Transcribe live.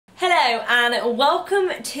Hello and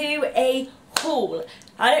welcome to a haul.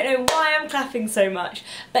 I don't know why I'm clapping so much,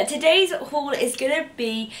 but today's haul is going to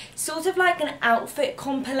be sort of like an outfit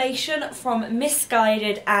compilation from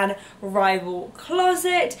Missguided and Rival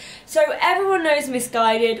Closet. So everyone knows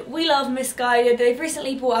Missguided, we love Missguided. They've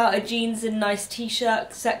recently brought out a jeans and nice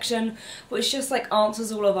t-shirt section which just like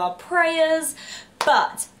answers all of our prayers.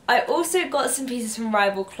 But I also got some pieces from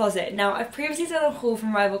Rival Closet. Now, I've previously done a haul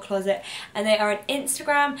from Rival Closet, and they are an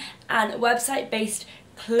Instagram and website-based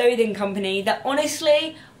clothing company that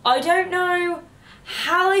honestly, I don't know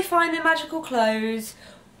how they find their magical clothes,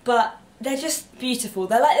 but they're just beautiful.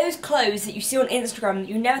 They're like those clothes that you see on Instagram that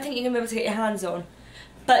you never think you're going to be able to get your hands on,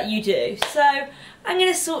 but you do. So, I'm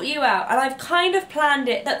going to sort you out, and I've kind of planned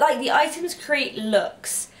it that like the items create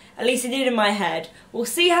looks. At least I did in my head. We'll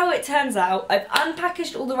see how it turns out. I've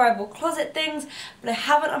unpackaged all the Rival Closet things, but I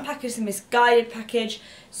haven't unpackaged the Missguided package,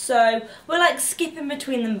 so we're like skipping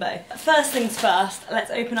between them both. First things first,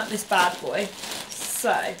 let's open up this bad boy.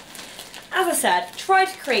 So, as I said, try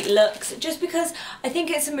to create looks, just because I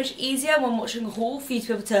think it's so much easier when watching a haul for you to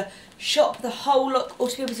be able to shop the whole look or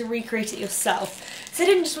to be able to recreate it yourself. So I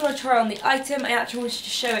didn't just want to try on the item, I actually wanted to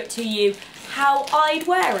show it to you how I'd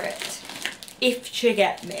wear it. If you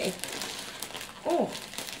get me. Oh,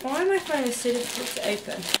 why am I finding this so difficult to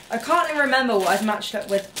open? I can't even remember what I've matched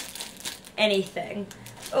up with anything.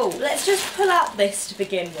 Oh, let's just pull out this to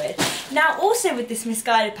begin with. Now, also with this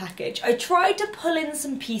Missguided package, I tried to pull in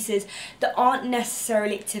some pieces that aren't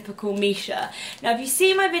necessarily typical Misha. Now, if you've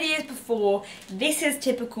seen my videos before, this is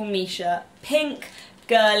typical Misha. Pink,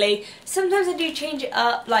 girly. Sometimes I do change it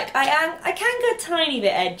up. Like, I can go a tiny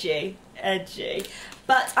bit edgy.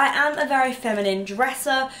 But I am a very feminine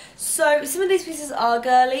dresser, so some of these pieces are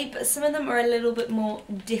girly, but some of them are a little bit more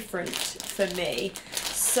different for me.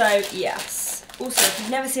 So yes. Also, if you've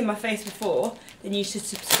never seen my face before, then you should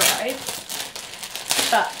subscribe.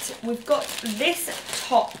 But we've got this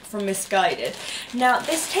top from Missguided. Now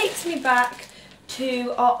this takes me back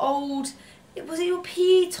to our old, was it your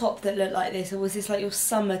PE top that looked like this, or was this like your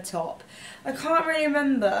summer top? I can't really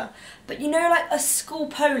remember, but you know, like a school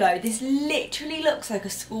polo, this literally looks like a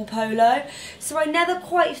school polo, so I never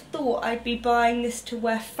quite thought I'd be buying this to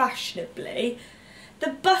wear fashionably. The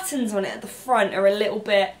buttons on it at the front are a little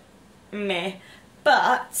bit meh,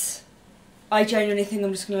 but I genuinely think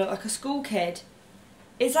I'm just going to look like a school kid.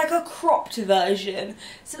 It's like a cropped version,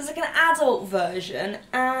 so it's like an adult version,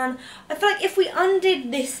 and I feel like if we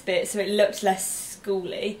undid this bit so it looked less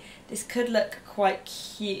schooly, this could look quite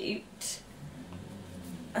cute.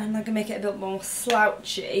 And I'm going to make it a bit more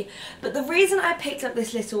slouchy. But the reason I picked up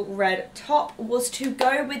this little red top was to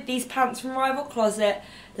go with these pants from Rival Closet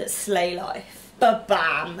that slay life.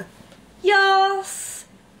 Ba-bam! Yes!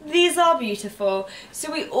 These are beautiful. So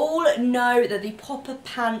we all know that the popper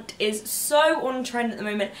pant is so on trend at the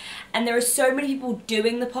moment, and there are so many people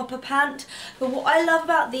doing the popper pant. But what I love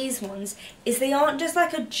about these ones is they aren't just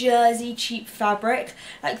like a jersey cheap fabric.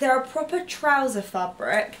 Like, they're a proper trouser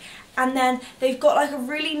fabric, and then they've got like a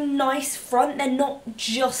really nice front. They're not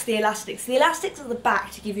just the elastics. The elastics are at the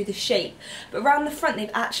back to give you the shape, but around the front they've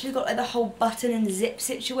actually got like the whole button and zip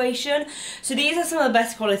situation. So these are some of the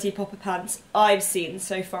best quality popper pants I've seen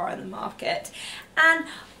so far in the market. And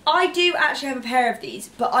I do actually have a pair of these,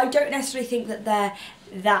 but I don't necessarily think that they're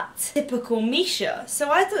that typical Misha.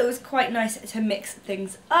 So I thought it was quite nice to mix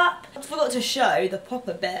things up. I forgot to show the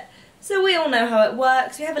popper bit. So we all know how it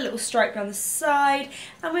works. We have a little stripe down the side,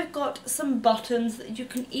 and we've got some buttons that you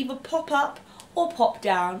can either pop up or pop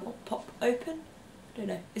down or pop open. I don't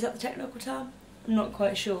know, is that the technical term? I'm not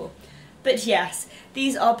quite sure. But yes,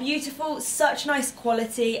 these are beautiful, such nice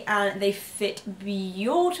quality, and they fit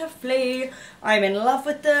beautifully. I'm in love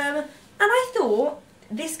with them, and I thought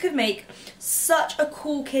this could make such a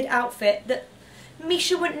cool kid outfit that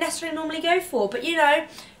Misha wouldn't necessarily normally go for. But you know,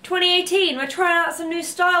 2018, we're trying out some new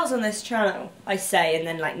styles on this channel, I say, and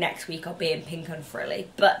then like next week I'll be in pink and frilly.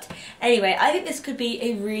 But anyway, I think this could be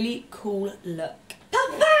a really cool look.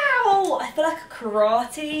 Pow! I feel like a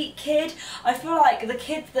karate kid. I feel like the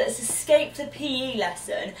kid that's escaped a PE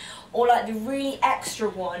lesson, or like the really extra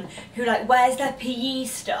one who like wears their PE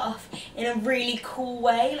stuff in a really cool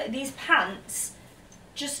way. Like, these pants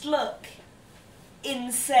just look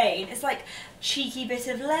insane. It's like cheeky bit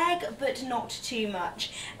of leg, but not too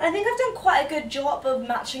much. And I think I've done quite a good job of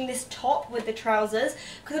matching this top with the trousers,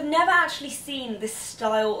 because I've never actually seen this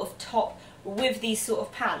style of top with these sort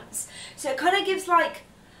of pants. So it kind of gives like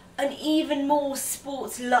an even more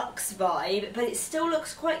sports luxe vibe, but it still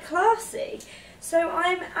looks quite classy. So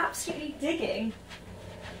I'm absolutely digging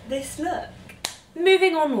this look.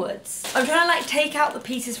 moving onwards. I'm trying to like take out the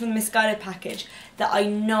pieces from the Missguided package that I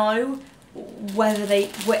know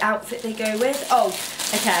what outfit they go with. Oh,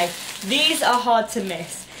 okay. These are hard to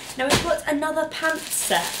miss. Now we've got another pants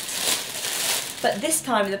set, but this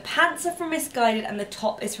time the pants are from Missguided and the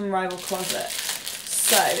top is from Rival Closet.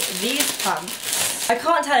 So these pants, I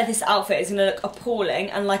can't tell if this outfit is going to look appalling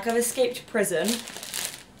and like I've escaped prison,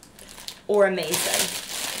 or amazing.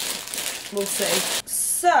 We'll see.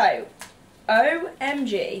 So,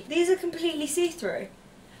 OMG, these are completely see-through.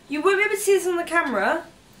 You won't be able to see this on the camera,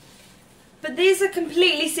 but these are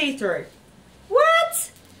completely see-through.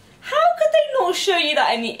 What? How could they not show you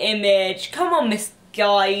that in the image? Come on,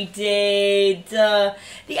 Missguided.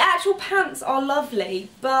 The actual pants are lovely,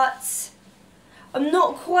 but I'm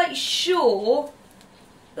not quite sure.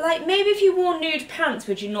 Like, maybe if you wore nude pants,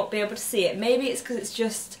 would you not be able to see it? Maybe it's because it's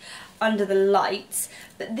just under the lights.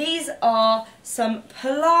 But these are some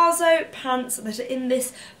palazzo pants that are in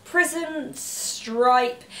this prison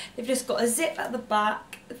stripe. They've just got a zip at the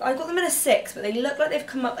back. I got them in a 6, but they look like they've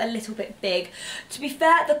come up a little bit big. To be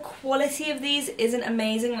fair, the quality of these isn't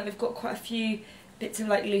amazing. Like, we've got quite a few bits of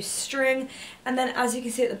like loose string. And then as you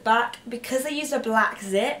can see at the back, because they used a black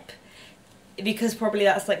zip, because probably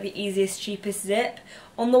that's like the easiest, cheapest zip,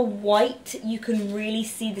 on the white you can really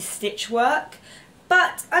see the stitch work.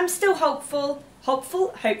 But I'm still hopeful.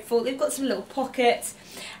 They've got some little pockets.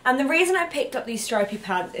 And the reason I picked up these stripy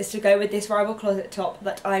pants is to go with this Rival Closet top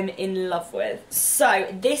that I'm in love with. So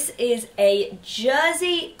this is a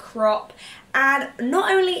jersey crop, and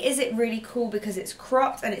not only is it really cool because it's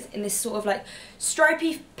cropped and it's in this sort of like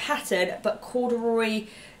stripy pattern but corduroy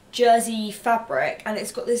jersey fabric, and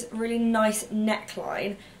it's got this really nice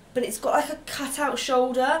neckline, but it's got like a cutout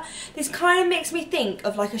shoulder. This kind of makes me think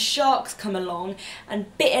of like a shark's come along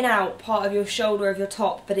and bitten out part of your shoulder of your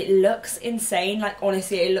top, but it looks insane. Like,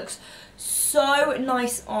 honestly, it looks so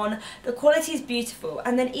nice on. The quality is beautiful.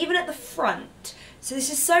 And then even at the front, so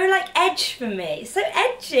this is so like edge for me, so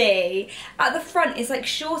edgy. At the front, it's like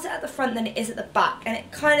shorter at the front than it is at the back, and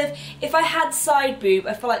it kind of, if I had side boob,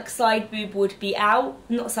 I feel like side boob would be out.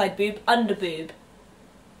 Not side boob, under boob.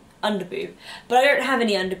 Under boob, but I don't have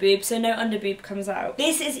any under boob, so no under boob comes out.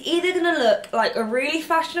 This is either gonna look like a really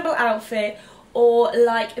fashionable outfit or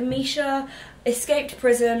like Misha escaped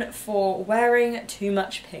prison for wearing too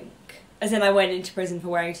much pink. As in, I went into prison for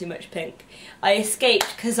wearing too much pink. I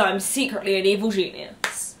escaped because I'm secretly an evil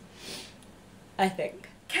genius, I think.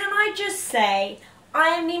 Can I just say, I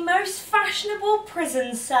am the most fashionable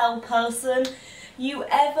prison cell person you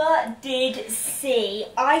ever did see.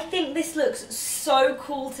 I think this looks so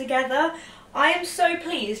cool together. I am so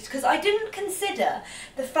pleased because I didn't consider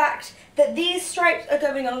the fact that these stripes are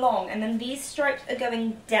going along and then these stripes are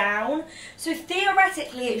going down. So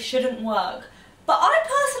theoretically it shouldn't work, but I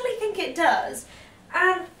personally think it does.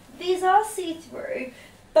 And these are see-through,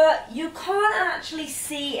 but you can't actually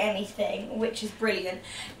see anything, which is brilliant.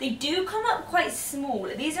 They do come up quite small.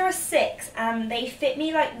 These are a 6 and they fit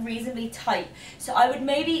me like reasonably tight, so I would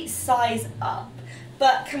maybe size up.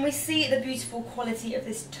 But can we see the beautiful quality of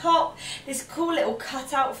this top? This cool little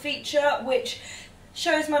cutout feature which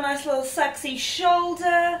shows my nice little sexy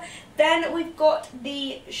shoulder. Then we've got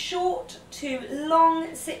the short to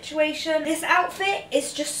long situation. This outfit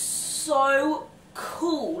is just so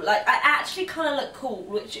cool. Like, I actually kind of look cool,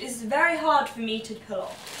 which is very hard for me to pull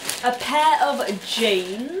off. A pair of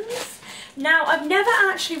jeans. Now, I've never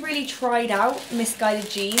actually really tried out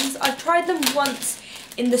Missguided jeans. I've tried them once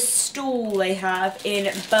in the stall they have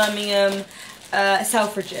in Birmingham,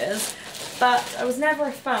 Selfridges, but I was never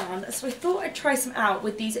a fan, so I thought I'd try some out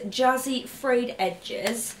with these jazzy frayed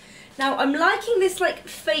edges. Now, I'm liking this like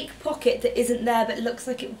fake pocket that isn't there but looks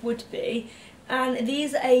like it would be. And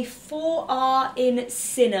these are a 4R in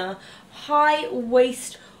Sinner, high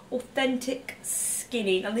waist, authentic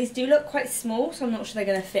skinny. Now these do look quite small, so I'm not sure they're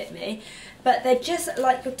going to fit me. But they're just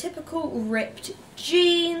like your typical ripped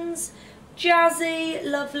jeans, jazzy,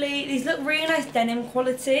 lovely. These look really nice denim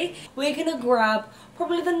quality. We're going to grab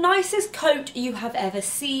probably the nicest coat you have ever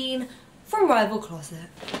seen from Rival Closet.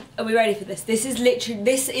 Are we ready for this? This is literally,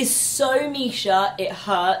 this is so Misha, it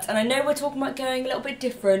hurts. And I know we're talking about going a little bit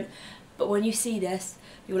different, but when you see this,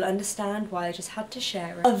 you will understand why I just had to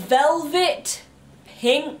share it. A velvet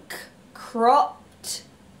pink cropped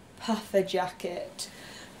puffer jacket.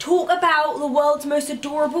 Talk about the world's most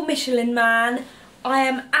adorable Michelin man. I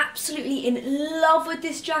am absolutely in love with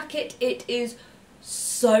this jacket. It is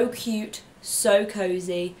so cute, so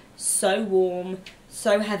cozy, so warm,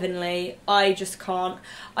 so heavenly. I just can't.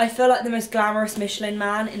 I feel like the most glamorous Michelin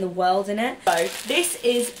man in the world in it. So this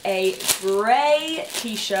is a grey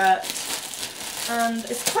t-shirt and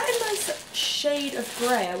it's quite a nice shade of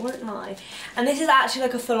grey, I won't lie. And this is actually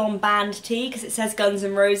like a full-on band tee because it says Guns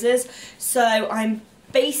N' Roses, so I'm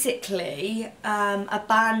basically a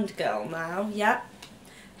band girl now, yeah.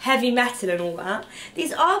 Heavy metal and all that.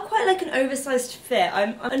 These are quite like an oversized fit.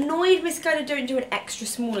 I'm annoyed Missguided don't do an extra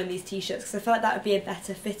small in these t-shirts because I feel like that would be a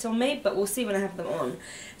better fit on me, but we'll see when I have them on.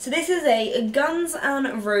 So this is a Guns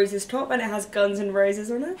N' Roses top and it has Guns N' Roses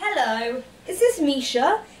on it. Hello, is this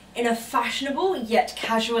Misha in a fashionable yet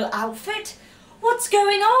casual outfit? What's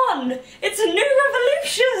going on? It's a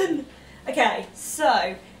new revolution! Okay,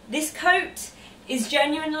 so this coat is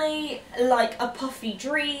genuinely like a puffy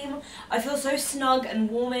dream. I feel so snug and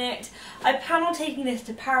warm in it. I plan on taking this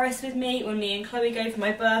to Paris with me when me and Chloe go for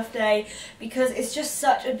my birthday because it's just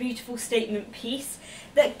such a beautiful statement piece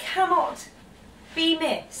that cannot be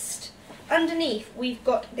missed. Underneath we've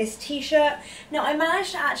got this t-shirt. Now I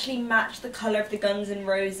managed to actually match the colour of the Guns N'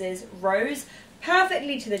 Roses rose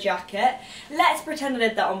perfectly to the jacket. Let's pretend I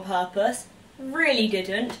did that on purpose. Really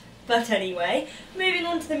didn't. But anyway, moving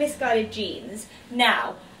on to the Missguided jeans.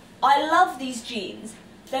 Now, I love these jeans.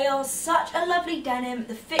 They are such a lovely denim,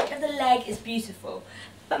 the fit of the leg is beautiful.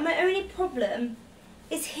 But my only problem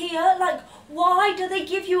is here, like, why do they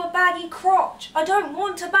give you a baggy crotch? I don't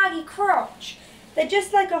want a baggy crotch. They're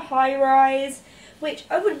just like a high rise, which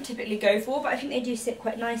I wouldn't typically go for, but I think they do sit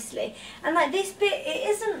quite nicely. And like this bit, it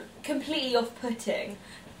isn't completely off-putting,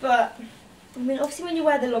 but I mean, obviously when you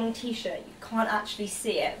wear the long t-shirt, you can't actually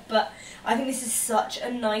see it, but I think this is such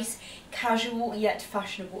a nice, casual, yet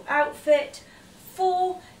fashionable outfit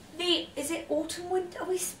for the, is it autumn, winter, are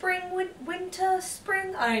we spring, winter,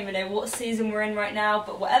 spring? I don't even know what season we're in right now,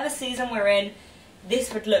 but whatever season we're in,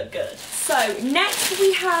 this would look good. So, next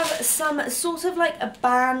we have some sort of like a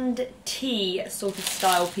band tee sort of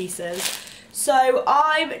style pieces. So,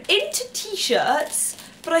 I'm into t-shirts,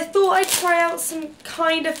 but I thought I'd try out some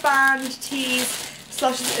kind of band tees,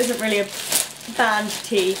 slash this isn't really a band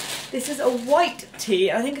tee. This is a white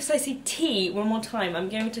tee. I think if I say tee one more time, I'm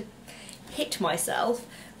going to hit myself.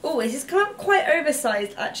 Oh, this is kind of quite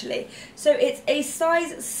oversized actually. So it's a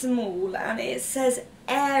size small and it says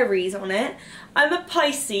Aries on it. I'm a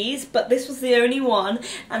Pisces, but this was the only one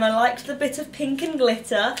and I liked the bit of pink and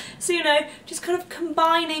glitter. So, you know, just kind of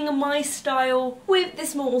combining my style with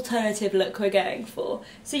this more alternative look we're going for.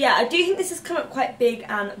 So yeah, I do think this has come up quite big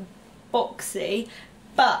and boxy,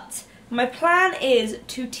 but my plan is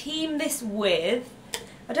to team this with,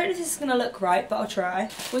 I don't know if this is going to look right, but I'll try.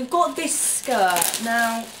 We've got this skirt.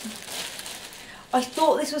 Now, I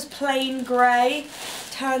thought this was plain grey.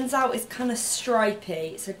 Turns out it's kind of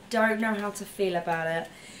stripy, so don't know how to feel about it.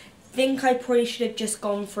 Think I probably should have just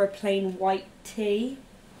gone for a plain white tee.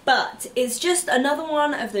 But it's just another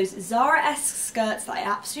one of those Zara-esque skirts that I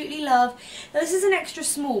absolutely love. Now this is an extra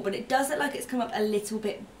small, but it does look like it's come up a little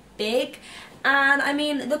bit big. And I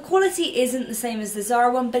mean, the quality isn't the same as the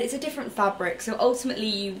Zara one, but it's a different fabric, so ultimately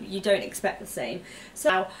you don't expect the same. So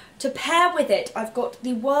now, to pair with it, I've got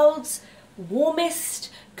the world's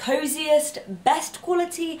warmest, coziest, best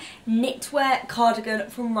quality knitwear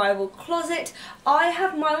cardigan from Rival Closet. I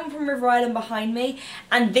have my one from River Island behind me,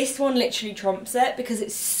 and this one literally trumps it because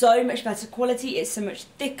it's so much better quality, it's so much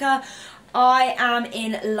thicker. I am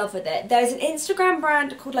in love with it. There's an Instagram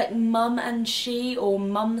brand called like Mum and She or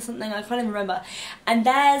Mum something, I can't even remember, and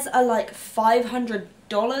theirs are like $500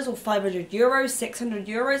 or 500 euros, 600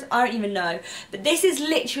 euros, I don't even know, but this is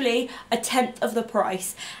literally a tenth of the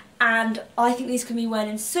price. And I think these can be worn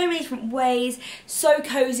in so many different ways, so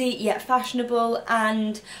cozy yet fashionable,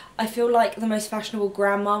 and I feel like the most fashionable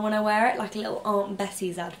grandma when I wear it, like a little Aunt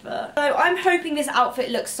Bessie's advert. So I'm hoping this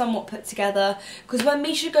outfit looks somewhat put together, because when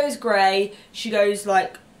Misha goes grey, she goes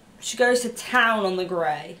to town on the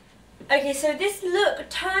grey. Okay, so this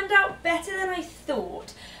look turned out better than I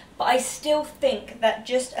thought, but I still think that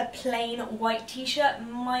just a plain white t-shirt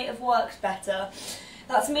might have worked better.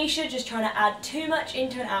 That's Misha just trying to add too much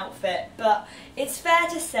into an outfit, but it's fair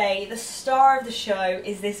to say the star of the show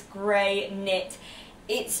is this grey knit.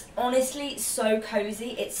 It's honestly so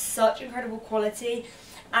cozy, it's such incredible quality,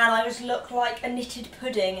 and I just look like a knitted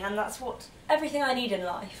pudding, and that's everything I need in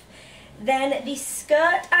life. Then the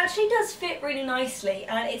skirt actually does fit really nicely,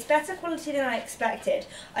 and it's better quality than I expected.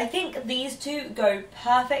 I think these two go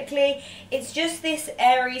perfectly. It's just this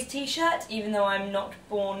Aries t-shirt, even though I'm not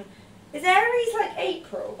born. Is Aries like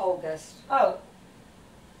April? August. Oh.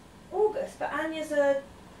 August, but Anya's a...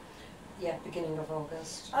 Yeah, beginning of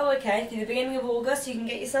August. Oh, okay, through the beginning of August you can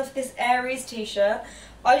get yourself this Aries t-shirt.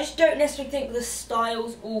 I just don't necessarily think the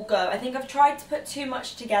styles all go. I think I've tried to put too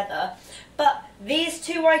much together. But these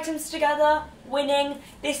two items together, winning.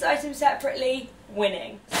 This item separately,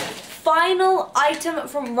 winning. final item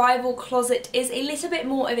from Rival Closet is a little bit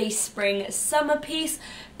more of a spring summer piece,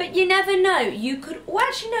 but you never know. You could, well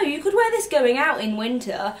actually no, you could wear this going out in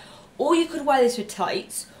winter, or you could wear this with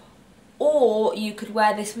tights, or you could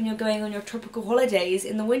wear this when you're going on your tropical holidays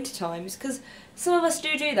in the winter times, because some of us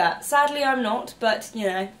do that. Sadly I'm not, but you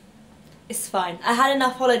know, it's fine. I had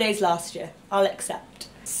enough holidays last year, I'll accept.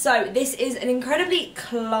 So this is an incredibly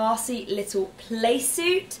classy little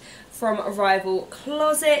playsuit from Rival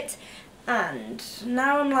Closet, and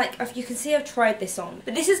now I'm like, you can see I've tried this on,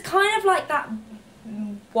 but this is kind of like that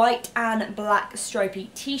white and black stripy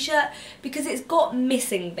t-shirt because it's got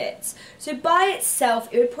missing bits. So by itself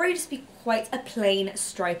it would probably just be quite a plain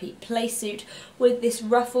stripy playsuit with this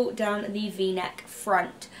ruffle down the v-neck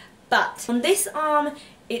front, but on this arm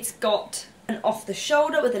it's got an off the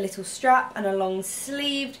shoulder with a little strap and a long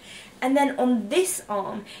sleeved, and then on this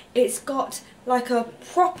arm it's got like a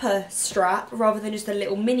proper strap rather than just a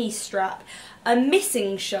little mini strap, a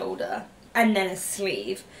missing shoulder and then a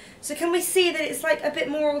sleeve. So can we see that it's like a bit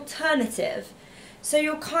more alternative? So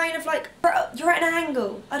you're kind of like, you're at an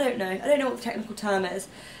angle. I don't know what the technical term is,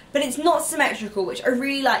 but it's not symmetrical, which I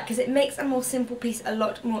really like because it makes a more simple piece a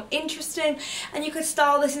lot more interesting, and you could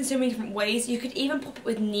style this in so many different ways. You could even pop it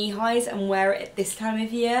with knee highs and wear it at this time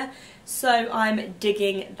of year, so I'm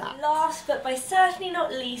digging that. Last but by certainly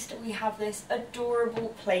not least, we have this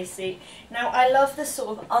adorable playsuit. Now I love this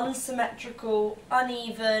sort of unsymmetrical,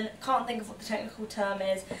 uneven, can't think of what the technical term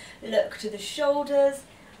is, look to the shoulders.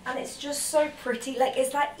 And it's just so pretty. Like,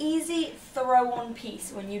 it's that easy throw on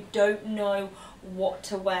piece when you don't know what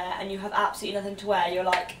to wear and you have absolutely nothing to wear. You're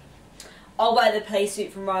like, I'll wear the playsuit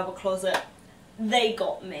from Rival Closet. They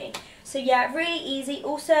got me. So yeah, really easy.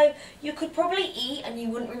 Also, you could probably eat and you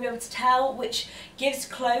wouldn't really be able to tell, which gives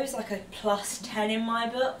clothes like a +10 in my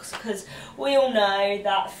books, because we all know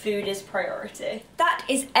that food is priority. That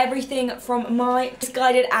is everything from my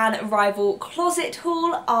Misguided and Rival Closet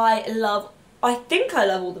haul. I think I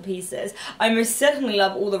love all the pieces. I most certainly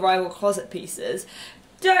love all the Rival Closet pieces.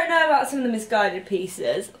 Don't know about some of the Misguided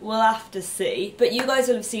pieces, we'll have to see. But you guys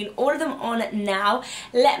will have seen all of them on now.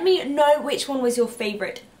 Let me know which one was your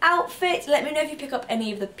favourite outfit. Let me know if you pick up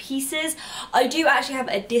any of the pieces. I do actually have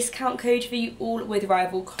a discount code for you all with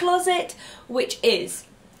Rival Closet, which is,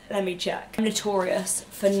 let me check. I'm notorious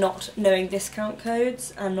for not knowing discount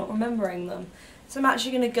codes and not remembering them. So I'm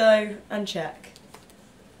actually going to go and check,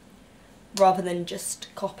 rather than just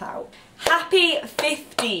cop out. Happy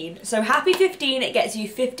 15. So Happy 15, it gets you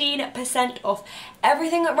 15% off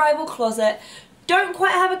everything at Rival Closet. Don't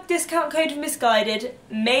quite have a discount code for Misguided,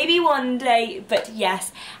 maybe one day, but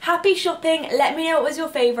yes. Happy shopping, let me know what was your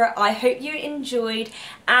favourite. I hope you enjoyed,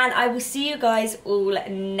 and I will see you guys all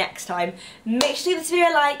next time. Make sure to give this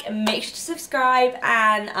video a like, make sure to subscribe,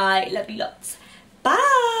 and I love you lots.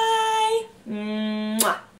 Bye! Mwah.